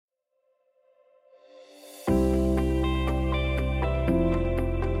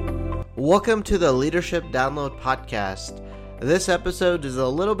Welcome to the Leadership Download Podcast. This episode is a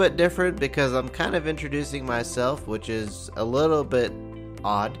little bit different because I'm kind of introducing myself, which is a little bit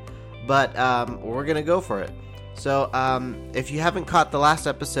odd, but we're going to go for it. So if you haven't caught the last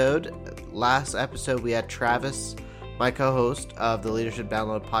episode we had Travis, my co-host of the Leadership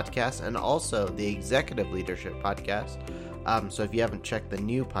Download Podcast, and also the Executive Leadership Podcast. So if you haven't checked the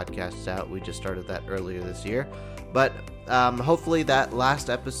new podcasts out, we just started that earlier this year. But hopefully that last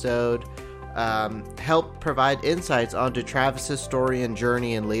episode helped provide insights onto Travis's story and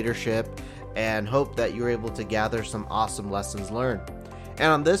journey in leadership, and hope that you're able to gather some awesome lessons learned.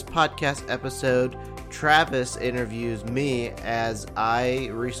 And on this podcast episode, Travis interviews me as I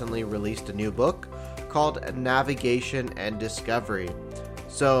recently released a new book called Navigation and Discovery.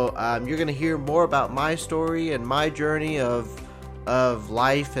 So you're going to hear more about my story and my journey of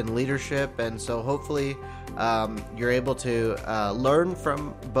life and leadership, and so hopefully you're able to learn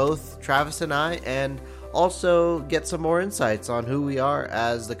from both Travis and I, and also get some more insights on who we are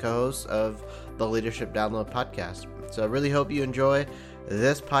as the co-hosts of the Leadership Download Podcast. So I really hope you enjoy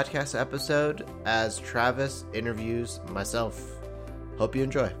this podcast episode as Travis interviews myself. Hope you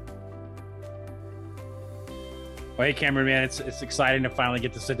enjoy. Well, hey, Cameron, man, it's exciting to finally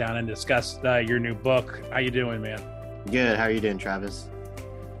get to sit down and discuss your new book. How you doing, man? Good. How are you doing, Travis?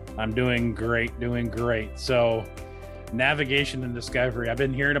 I'm doing great. So, Navigation and Discovery. I've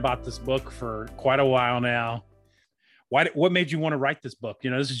been hearing about this book for quite a while now. What made you want to write this book? You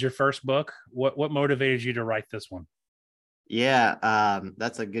know, this is your first book. What motivated you to write this one? Yeah,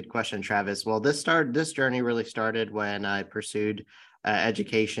 that's a good question, Travis. Well, this journey really started when I pursued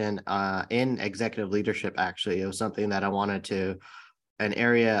education in executive leadership. Actually, it was something that an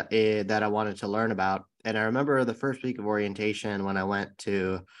area that I wanted to learn about. And I remember the first week of orientation when I went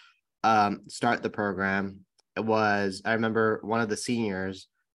to start the program. I remember one of the seniors,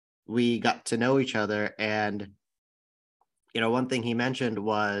 we got to know each other, and one thing he mentioned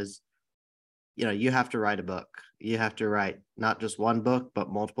was, you have to write a book. You have to write not just one book,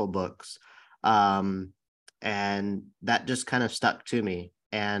 but multiple books. And that just kind of stuck to me.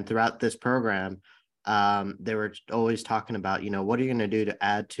 And throughout this program, they were always talking about, what are you going to do to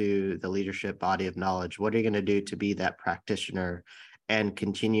add to the leadership body of knowledge? What are you going to do to be that practitioner and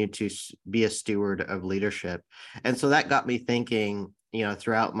continue to be a steward of leadership? And so that got me thinking,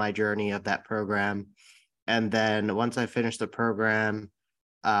 throughout my journey of that program. And then once I finished the program,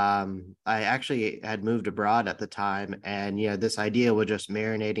 I actually had moved abroad at the time, and this idea was just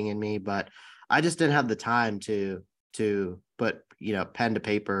marinating in me, but I just didn't have the time to put pen to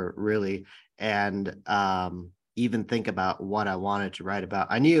paper really, and even think about what I wanted to write about.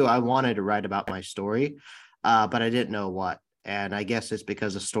 I knew I wanted to write about my story, but I didn't know what. And I guess it's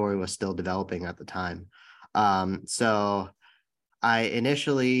because the story was still developing at the time. So I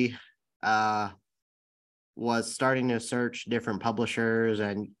initially was starting to search different publishers,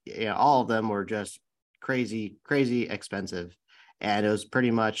 and all of them were just crazy expensive. And it was pretty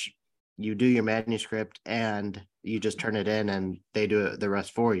much, you do your manuscript and you just turn it in and they do the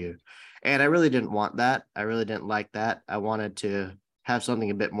rest for you. And I really didn't want that. I really didn't like that. I wanted to have something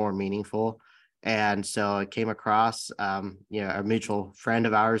a bit more meaningful. And so I came across, a mutual friend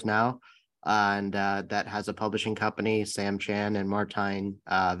of ours now, and that has a publishing company, Sam Chan and Martijn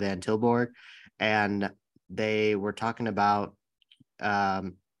Van Tilborg. And they were talking about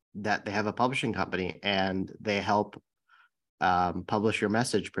that they have a publishing company and they help publish your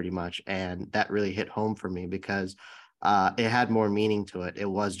message pretty much. And that really hit home for me because it had more meaning to it. It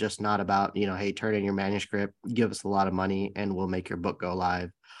was just not about, hey, turn in your manuscript, give us a lot of money, and we'll make your book go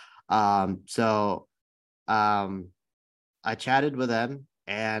live. So I chatted with them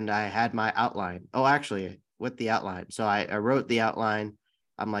and I had my outline. Oh, actually, with the outline. So I wrote the outline.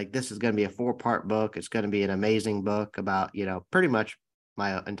 I'm like, this is going to be a 4-part book. It's going to be an amazing book about, pretty much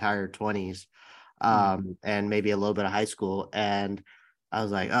my entire 20s. And maybe a little bit of high school. And I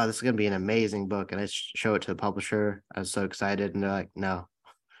was like, oh, this is going to be an amazing book. And I show it to the publisher. I was so excited. And they're like, no,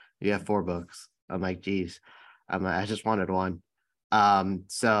 you have 4 books. I'm like, geez, I just wanted one.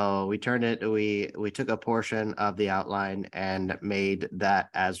 So we turned it, we took a portion of the outline and made that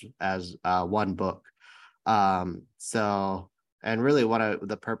as one book. And really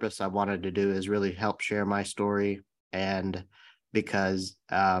the purpose I wanted to do is really help share my story. And because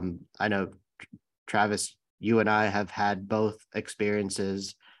I know, Travis, you and I have had both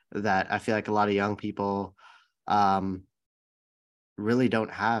experiences that I feel like a lot of young people really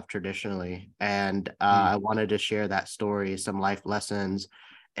don't have traditionally. And I wanted to share that story, some life lessons,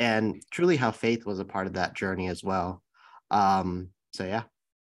 and truly how faith was a part of that journey as well. So yeah.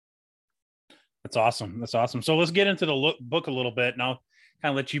 That's awesome. So let's get into the book a little bit. Now,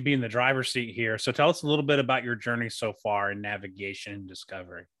 kind of let you be in the driver's seat here. So tell us a little bit about your journey so far in navigation and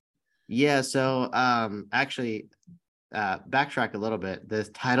discovery. Yeah, so actually, backtrack a little bit. The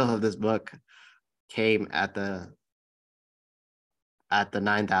title of this book came at the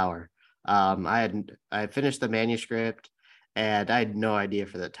ninth hour. I finished the manuscript and I had no idea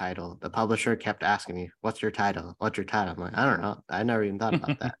for the title. The publisher kept asking me, "What's your title? What's your title?" I'm like, "I don't know. I never even thought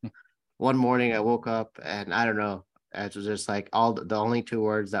about that." One morning I woke up and I don't know. It was just like all the only two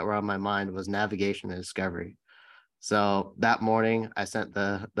words that were on my mind was navigation and discovery. So that morning I sent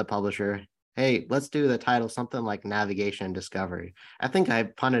the publisher, "Hey, let's do the title something like navigation and discovery." I think I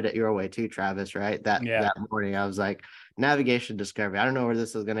punted it your way too, Travis, right? Yeah. That morning I was like, navigation discovery. I don't know where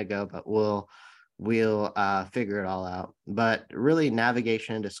this is gonna go, but we'll figure it all out. But really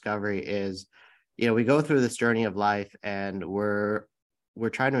navigation and discovery is, we go through this journey of life and we're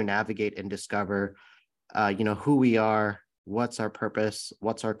trying to navigate and discover who we are, what's our purpose,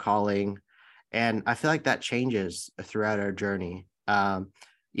 what's our calling. And I feel like that changes throughout our journey.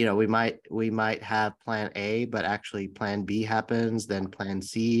 We might have plan A, but actually plan B happens, then plan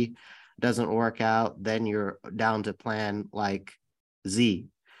C doesn't work out, then you're down to plan like Z.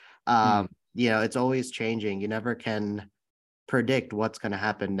 It's always changing. You never can predict what's going to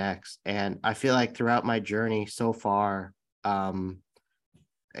happen next. And I feel like throughout my journey so far, in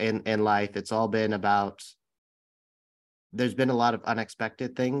life, it's all been about, there's been a lot of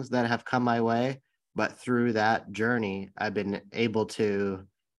unexpected things that have come my way, but through that journey I've been able to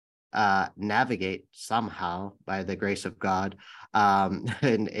navigate somehow by the grace of God,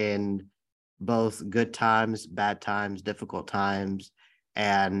 in both good times, bad times, difficult times,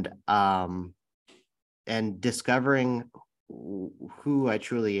 and discovering who I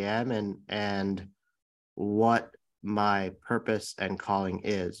truly am, and what my purpose and calling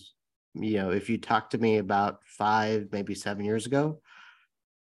is. If you talked to me about 5, maybe 7 years ago,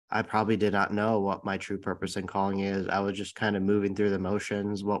 I probably did not know what my true purpose and calling is. I was just kind of moving through the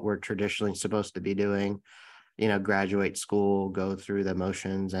motions, what we're traditionally supposed to be doing, graduate school, go through the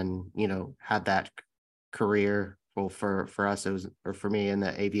motions, and, have that career. Well, for us, it was, or for me, in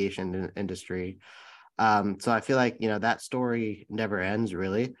the aviation industry. So I feel like, that story never ends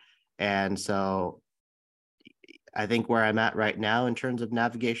really. And so I think where I'm at right now in terms of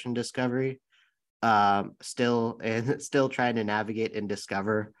navigation discovery, still trying to navigate and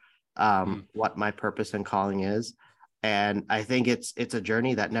discover what my purpose and calling is. And I think it's a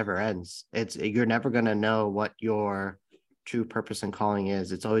journey that never ends. You're never going to know what your true purpose and calling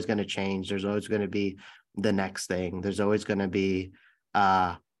is. It's always going to change. There's always going to be the next thing. There's always going to be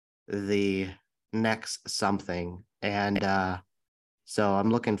the next something. And so I'm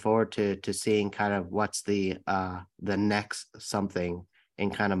looking forward to seeing kind of what's the next something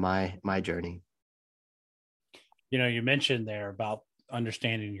in kind of my journey. You mentioned there about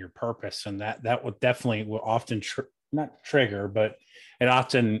understanding your purpose, and that will often not trigger, but it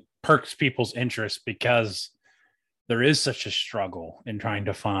often perks people's interest, because there is such a struggle in trying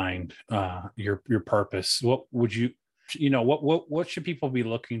to find your purpose. What would what should people be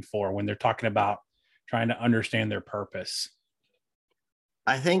looking for when they're talking about trying to understand their purpose?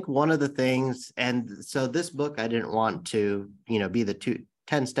 I think one of the things, and so this book, I didn't want to, be the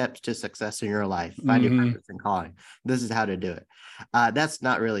 10 steps to success in your life, find your purpose and calling. This is how to do it. That's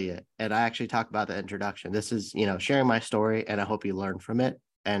not really it. And I actually talk about the introduction. This is, sharing my story, and I hope you learn from it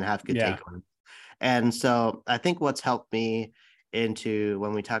and have good takeaways. And so I think what's helped me into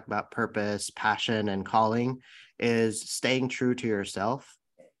when we talk about purpose, passion, and calling is staying true to yourself,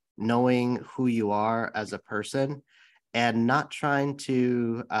 knowing who you are as a person, and not trying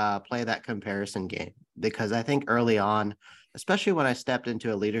to play that comparison game. Because I think early on, especially when I stepped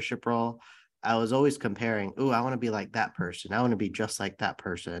into a leadership role, I was always comparing, I want to be like that person. I want to be just like that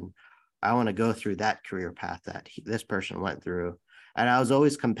person. I want to go through that career path that this person went through. And I was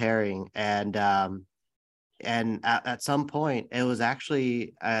always comparing. And at some point, it was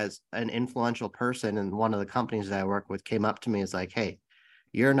actually, as an influential person in one of the companies that I work with came up to me, is like, "Hey,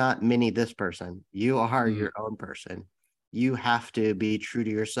 you're not mini this person. You are your own person. You have to be true to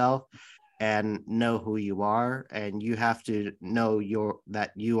yourself and know who you are, and you have to know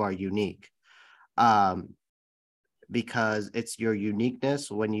that you are unique, because it's your uniqueness.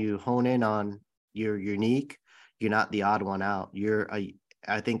 When you hone in on your unique, you're not the odd one out.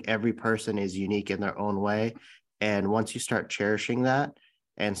 I think every person is unique in their own way, and once you start cherishing that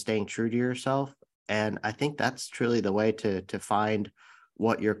and staying true to yourself, and I think that's truly the way to find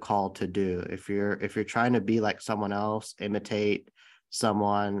what you're called to do. If you're trying to be like someone else, imitate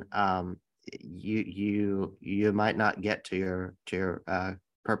someone, you might not get to your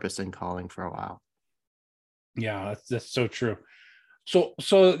purpose and calling for a while." Yeah, that's so true. So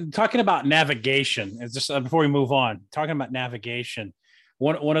talking about navigation is just before we move on, talking about navigation.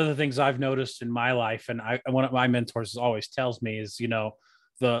 One of the things I've noticed in my life, and one of my mentors always tells me is,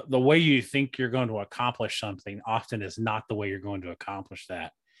 the way you think you're going to accomplish something often is not the way you're going to accomplish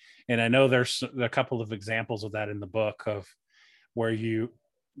that. And I know there's a couple of examples of that in the book of where you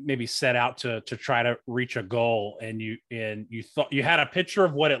maybe set out to try to reach a goal, and you thought you had a picture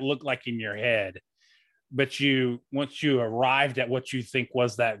of what it looked like in your head, but once you arrived at what you think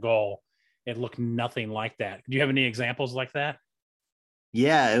was that goal, it looked nothing like that. Do you have any examples like that?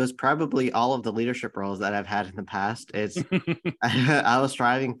 Yeah, it was probably all of the leadership roles that I've had in the past. It's I was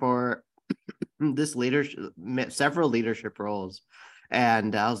striving for this leadership, several leadership roles,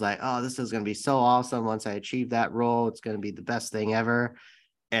 and I was like, oh, this is going to be so awesome. Once I achieve that role, it's going to be the best thing ever.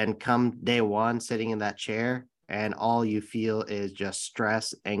 And come day one, sitting in that chair, and all you feel is just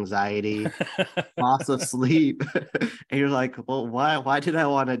stress, anxiety, loss of sleep. And you're like, well, why did I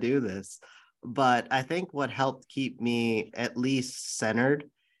want to do this? But I think what helped keep me at least centered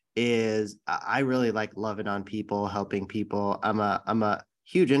is I really like loving on people, helping people. I'm a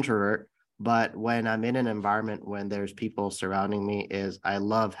huge introvert, but when I'm in an environment when there's people surrounding me, is I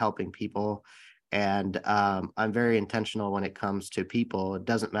love helping people. And I'm very intentional when it comes to people. It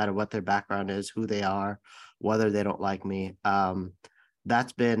doesn't matter what their background is, who they are, whether they don't like me.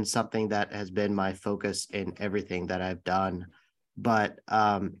 That's been something that has been my focus in everything that I've done. But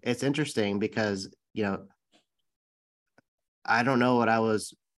it's interesting because, I don't know what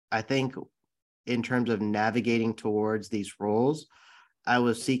I think in terms of navigating towards these roles, I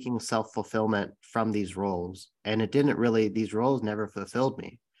was seeking self-fulfillment from these roles. And these roles never fulfilled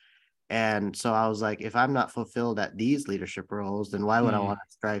me. And so I was like, if I'm not fulfilled at these leadership roles, then why would I want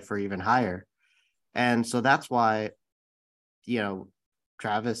to strive for even higher? And so that's why, you know,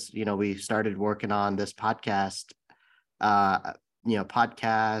 Travis, we started working on this podcast,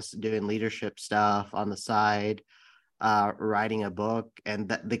 doing leadership stuff on the side, writing a book. And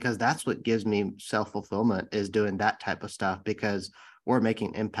that, because that's what gives me self-fulfillment, is doing that type of stuff, because we're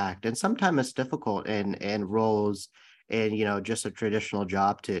making impact. And sometimes it's difficult in roles and, just a traditional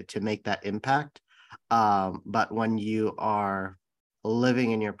job to make that impact. But when you are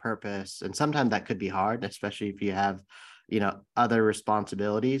living in your purpose, and sometimes that could be hard, especially if you have, other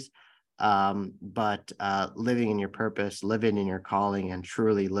responsibilities. But living in your purpose, living in your calling, and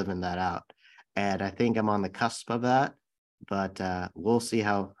truly living that out. And I think I'm on the cusp of that, but we'll see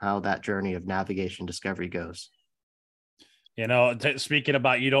how that journey of navigation discovery goes. Speaking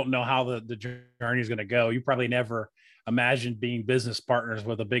about, you don't know how the journey is going to go. You probably never imagined being business partners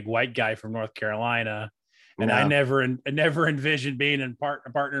with a big white guy from North Carolina. And No. I never envisioned being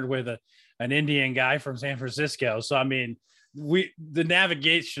partnered with an Indian guy from San Francisco. So, I mean, the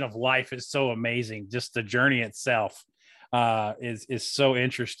navigation of life is so amazing. Just the journey itself is so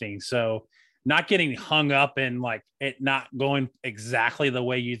interesting. So not getting hung up in like it not going exactly the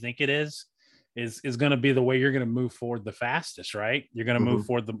way you think it is going to be the way you're going to move forward the fastest, right? You're going to move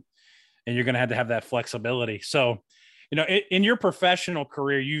forward and you're going to have that flexibility. So, in your professional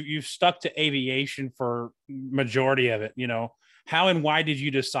career, you've stuck to aviation for majority of it. How and why did you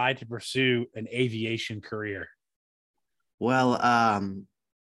decide to pursue an aviation career? Well,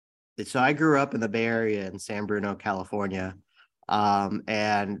 so I grew up in the Bay Area in San Bruno, California.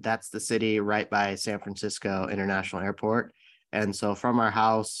 And that's the city right by San Francisco International Airport. And so from our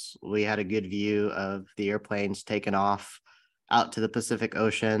house, we had a good view of the airplanes taking off out to the Pacific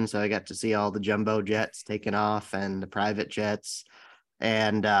Ocean. So I got to see all the jumbo jets taking off and the private jets.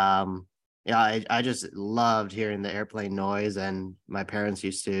 And I just loved hearing the airplane noise. And my parents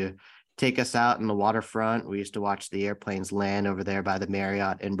used to take us out in the waterfront. We used to watch the airplanes land over there by the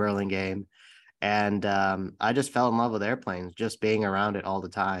Marriott in Burlingame. And I just fell in love with airplanes, just being around it all the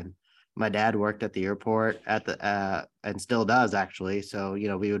time. My dad worked at the airport and still does, actually. So,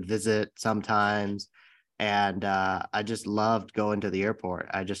 we would visit sometimes. And I just loved going to the airport.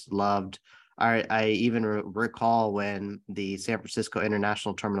 I just loved, I even recall when the San Francisco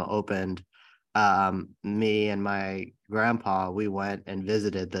International Terminal opened, me and my grandpa, we went and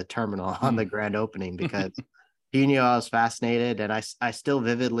visited the terminal on the grand opening, because he knew I was fascinated. And I still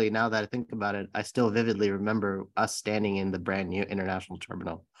vividly, now that I think about it, I still vividly remember us standing in the brand new international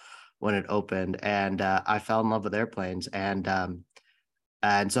terminal when it opened. And I fell in love with airplanes. And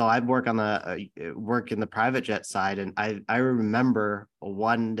so I'd work work in the private jet side. And I remember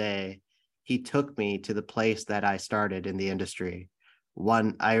one day he took me to the place that I started in the industry.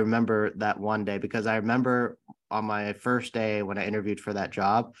 I remember that one day, because I remember on my first day when I interviewed for that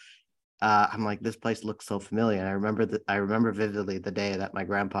job, I'm like, this place looks so familiar. And I remember vividly the day that my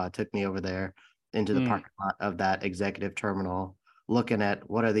grandpa took me over there into the parking lot of that executive terminal, looking at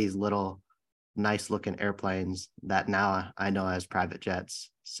what are these little nice looking airplanes that now I know as private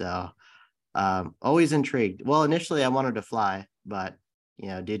jets. So always intrigued. Well, initially I wanted to fly, but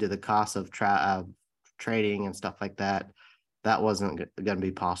due to the cost of trading and stuff like that, that wasn't going to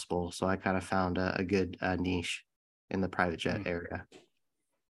be possible. So I kind of found a good niche in the private jet area.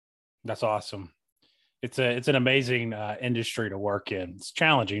 That's awesome. It's an amazing industry to work in. It's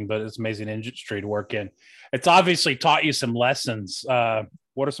challenging, but it's an amazing industry to work in. It's obviously taught you some lessons.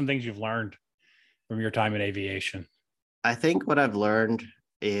 What are some things you've learned from your time in aviation? I think what I've learned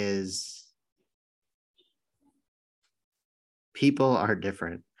is people are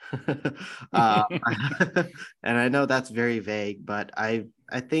different. And I know that's very vague, but I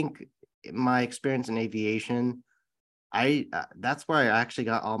think my experience in aviation, that's where I actually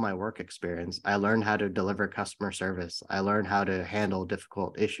got all my work experience. I learned how to deliver customer service. I learned how to handle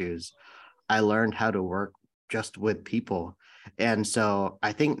difficult issues. I learned how to work just with people. And so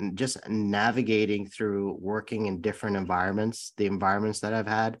I think just navigating through working in different environments, the environments that I've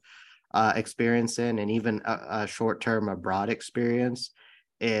had experience in, and even a short-term abroad experience,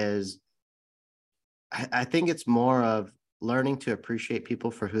 is I think it's more of learning to appreciate people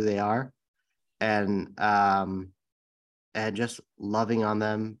for who they are, and just loving on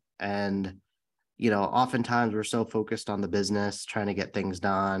them. And oftentimes we're so focused on the business, trying to get things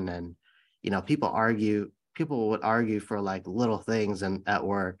done, and people would argue for like little things and at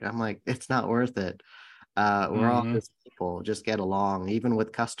work. I'm like, it's not worth it. We're all just people, just get along, even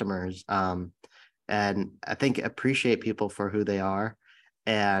with customers. And I think appreciate people for who they are,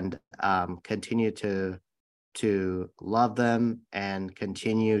 and continue to love them, and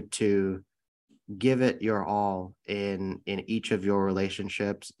continue to give it your all in each of your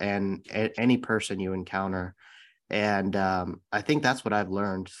relationships and any person you encounter. And I think that's what I've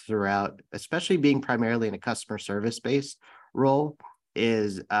learned throughout, especially being primarily in a customer service based role,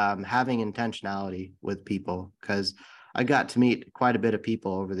 is having intentionality with people, because I got to meet quite a bit of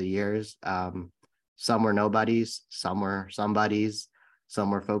people over the years. Some were nobodies, some were somebodies, some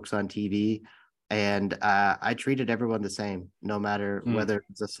were folks on TV. And I treated everyone the same, no matter whether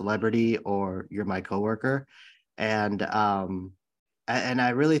it's a celebrity or you're my coworker. And I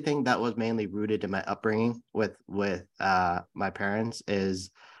really think that was mainly rooted in my upbringing with my parents,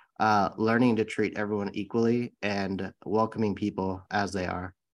 is learning to treat everyone equally and welcoming people as they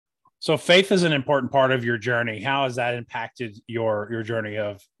are. So faith is an important part of your journey. How has that impacted your journey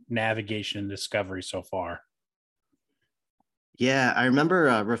of navigation and discovery so far? Yeah, I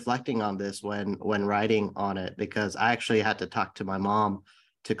remember reflecting on this when writing on it, because I actually had to talk to my mom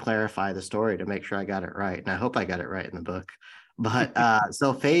to clarify the story to make sure I got it right. And I hope I got it right in the book. But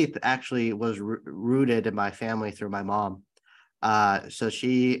so faith actually was rooted in my family through my mom. So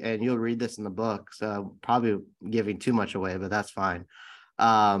she, and you'll read this in the book, so probably giving too much away, but that's fine.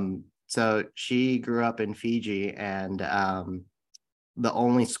 So she grew up in Fiji, and the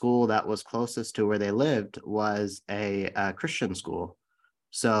only school that was closest to where they lived was a Christian school.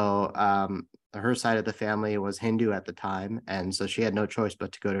 So her side of the family was Hindu at the time, and so she had no choice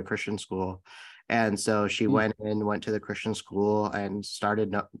but to go to a Christian school. And so she went to the Christian school and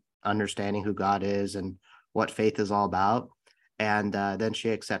started understanding who God is and what faith is all about. And then she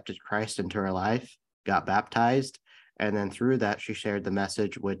accepted Christ into her life, got baptized, and then through that she shared the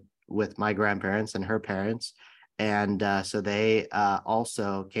message with my grandparents and her parents. And so they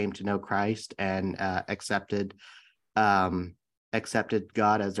also came to know Christ and accepted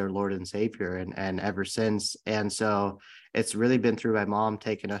God as their Lord and Savior, and ever since. And so it's really been through my mom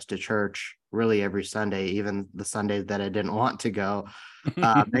taking us to church really every Sunday, even the Sundays that I didn't want to go,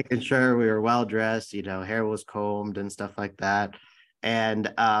 making sure we were well dressed, hair was combed and stuff like that.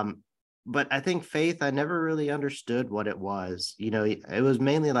 And but I think faith, I never really understood what it was. It was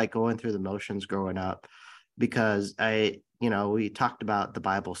mainly like going through the motions growing up, because we talked about the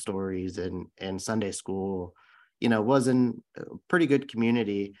Bible stories in Sunday school, was in a pretty good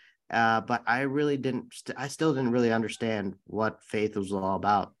community. But I really I still didn't really understand what faith was all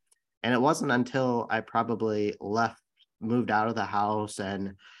about. And it wasn't until I probably moved out of the house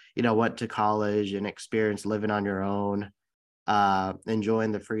and, went to college and experienced living on your own,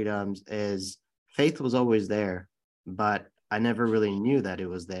 enjoying the freedoms, is faith was always there, but I never really knew that it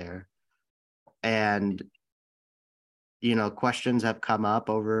was there. And questions have come up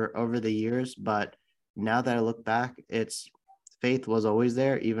over the years, but now that I look back, it's faith was always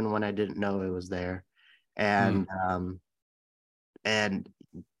there, even when I didn't know it was there. And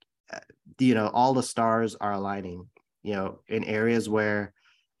all the stars are aligning, in areas where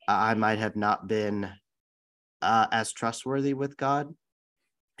I might have not been as trustworthy with God.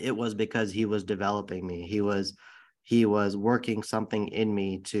 It was because he was developing me. He was he was working something in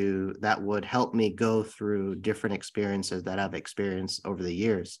me that would help me go through different experiences that I've experienced over the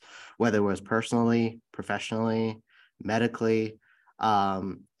years, whether it was personally, professionally, medically.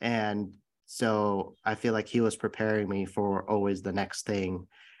 And so I feel like he was preparing me for always the next thing.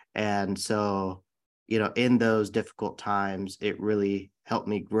 And so, in those difficult times, it really helped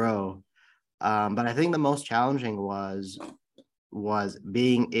me grow. But I think the most challenging was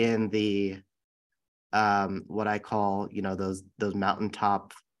being in the what I call, those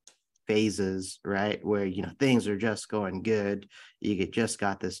mountaintop phases, right? Where, things are just going good. Just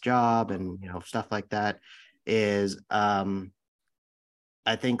got this job and, stuff like that is,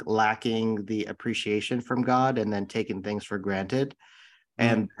 I think, lacking the appreciation from God and then taking things for granted.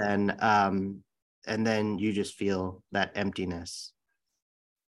 Mm. And then you just feel that emptiness.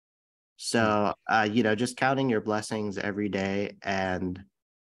 Mm. So, just counting your blessings every day and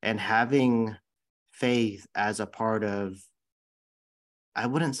having faith as a part of, I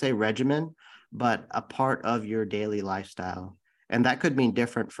wouldn't say regimen, but a part of your daily lifestyle. And that could mean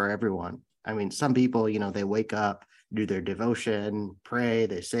different for everyone. I mean, some people, they wake up, do their devotion, pray,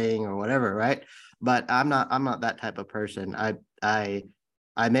 they sing or whatever, right? But I'm not that type of person.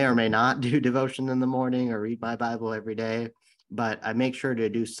 I may or may not do devotion in the morning or read my Bible every day, but I make sure to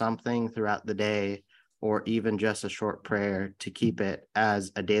do something throughout the day or even just a short prayer to keep it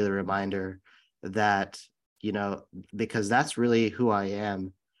as a daily reminder that, because that's really who I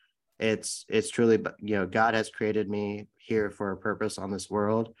am. It's truly, God has created me here for a purpose on this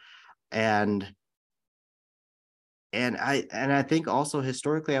world. And I think also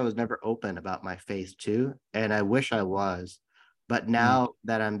historically I was never open about my faith too, and I wish I was. But Mm. now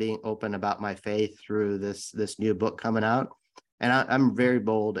that I'm being open about my faith through this new book coming out, and I'm very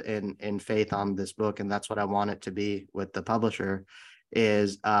bold in faith on this book, and that's what I want it to be with the publisher,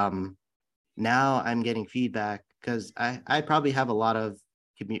 is now I'm getting feedback because I probably have a lot of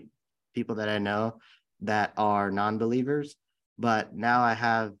people that I know that are non-believers, but now I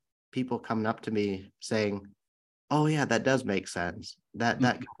have people coming up to me saying, "Oh yeah, that does make sense. That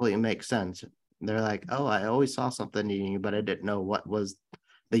completely makes sense." They're like, "Oh, I always saw something in you, but I didn't know what was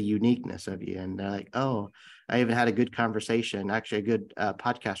the uniqueness of you." And they're like, "Oh, I even had a good conversation, actually a good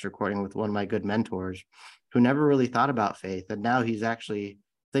podcast recording with one of my good mentors who never really thought about faith. And now he's actually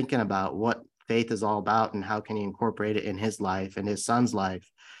thinking about what faith is all about and how can he incorporate it in his life and his son's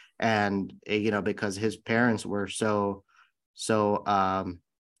life." And, because his parents were so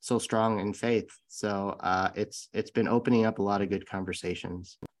strong in faith. So it's been opening up a lot of good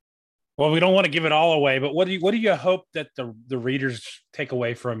conversations. Well, we don't want to give it all away, but what do you hope that the readers take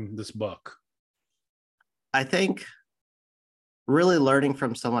away from this book? I think really learning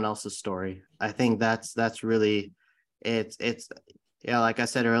from someone else's story. I think that's really it's like I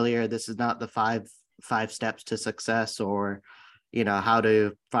said earlier, this is not the five steps to success or how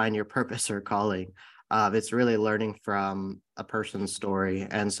to find your purpose or calling. It's really learning from a person's story.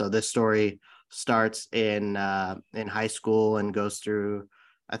 And so this story starts in high school and goes through,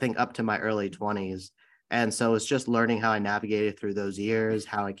 I think, up to my early 20s. And so it's just learning how I navigated through those years,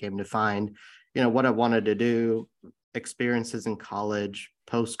 how I came to find, what I wanted to do, experiences in college,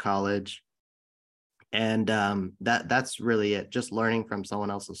 post college. And that's really it, just learning from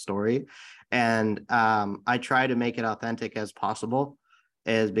someone else's story. And I try to make it authentic as possible,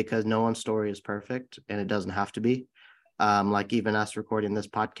 is because no one's story is perfect and it doesn't have to be. Like even us recording this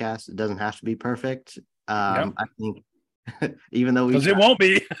podcast, it doesn't have to be perfect. Yep. I think even though we Because try, it won't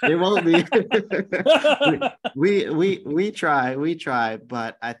be. it won't be. We try,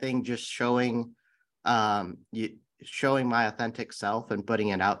 but I think just showing my authentic self and putting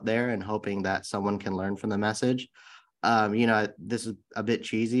it out there and hoping that someone can learn from the message. This is a bit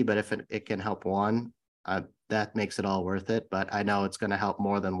cheesy, but if it can help one, that makes it all worth it. But I know it's going to help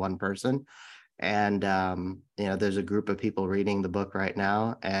more than one person. And there's a group of people reading the book right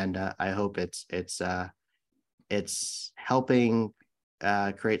now, and I hope it's helping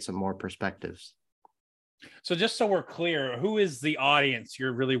create some more perspectives. So just so we're clear, who is the audience you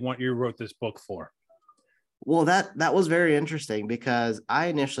wrote this book for? Well, that was very interesting because I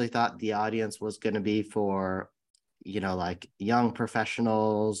initially thought the audience was going to be for, like young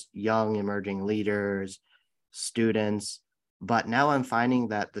professionals, young emerging leaders, students. But now I'm finding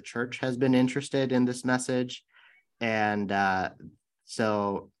that the church has been interested in this message. And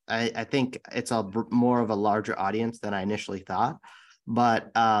so I think it's more of a larger audience than I initially thought.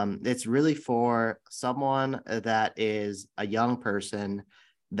 But it's really for someone that is a young person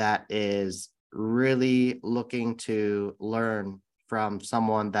that is really looking to learn from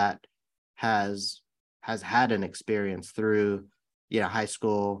someone that has had an experience through high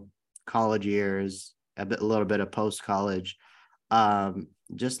school, college years, a little bit of post college,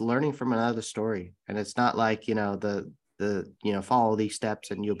 just learning from another story. And it's not like, follow these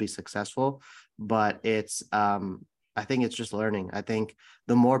steps and you'll be successful, but it's, I think it's just learning. I think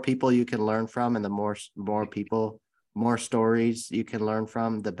the more people you can learn from, and the more people, more stories you can learn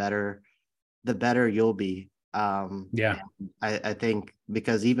from, the better you'll be. I think,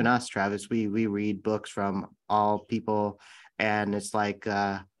 because even us, Travis, we read books from all people, and it's like,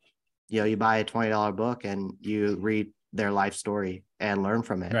 you buy a $20 book and you read their life story and learn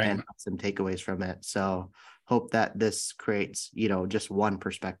from it, and some takeaways from it. So hope that this creates, just one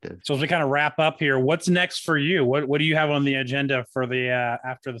perspective. So as we kind of wrap up here, what's next for you? What do you have on the agenda for the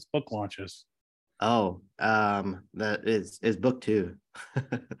after this book launches? That is book 2.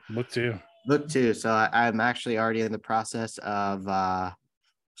 Book two. So I'm actually already in the process of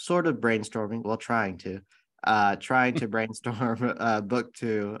sort of brainstorming. Well, trying to brainstorm book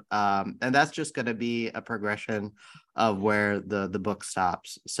 2. And that's just going to be a progression of where the book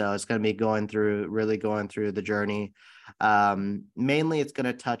stops. So it's going to be going through the journey. Mainly it's going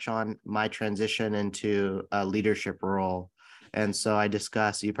to touch on my transition into a leadership role. And so I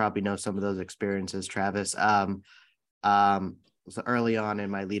discuss, you probably know some of those experiences, Travis. So early on in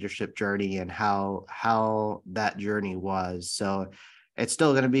my leadership journey, and how that journey was. So it's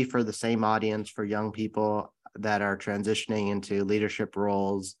still going to be for the same audience, for young people that are transitioning into leadership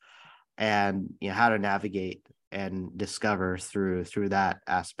roles, and how to navigate and discover through that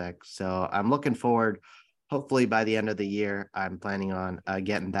aspect. So I'm looking forward. Hopefully by the end of the year, I'm planning on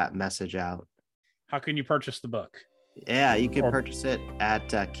getting that message out. How can you purchase the book? Yeah, you can purchase it at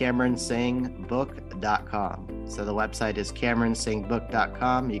CameronSinghBook.com. So the website is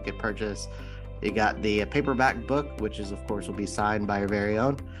CameronSinghBook.com. You can purchase, you got the paperback book, which is, of course, will be signed by your very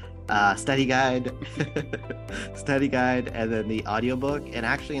own study guide, and then the audiobook. And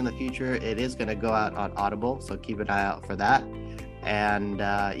actually in the future, it is going to go out on Audible. So keep an eye out for that. And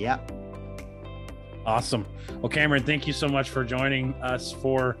yeah. Awesome. Well, Cameron, thank you so much for joining us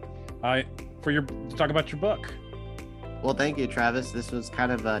to talk about your book. Well, thank you, Travis. This was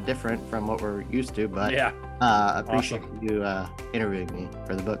kind of different from what we're used to, but yeah, appreciate you interviewing me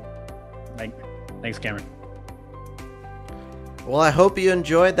for the book. Thanks, Cameron. Well, I hope you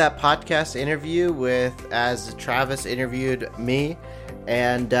enjoyed that podcast interview as Travis interviewed me,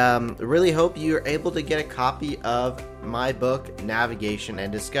 and really hope you're able to get a copy of my book, Navigation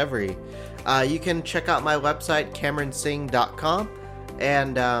and Discovery. You can check out my website, CameronSingh.com,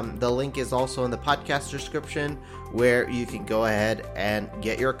 and the link is also in the podcast description, where you can go ahead and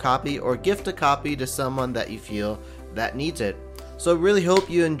get your copy or gift a copy to someone that you feel that needs it. So really hope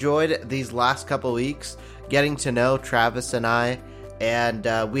you enjoyed these last couple weeks getting to know Travis and I, and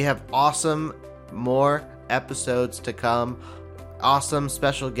we have awesome more episodes to come, awesome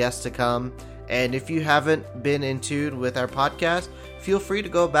special guests to come. And if you haven't been in tune with our podcast, feel free to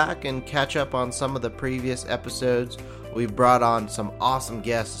go back and catch up on some of the previous episodes. We've brought on some awesome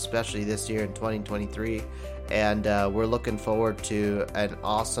guests, especially this year in 2023. And we're looking forward to an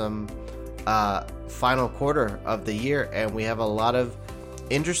awesome final quarter of the year. And we have a lot of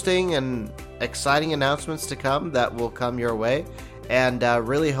interesting and exciting announcements to come that will come your way. And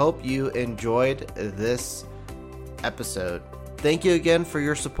really hope you enjoyed this episode. Thank you again for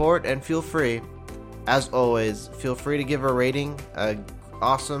your support, and feel free, as always, to give a rating, an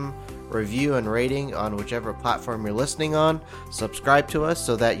awesome review and rating on whichever platform you're listening on. Subscribe to us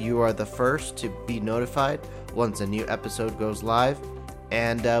so that you are the first to be notified once a new episode goes live.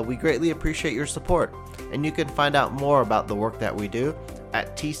 And we greatly appreciate your support. And you can find out more about the work that we do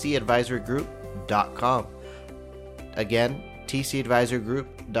at tcadvisorygroup.com. Again,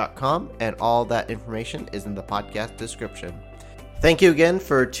 tcadvisorygroup.com, and all that information is in the podcast description. Thank you again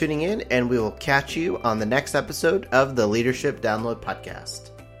for tuning in, and we will catch you on the next episode of the Leadership Download Podcast.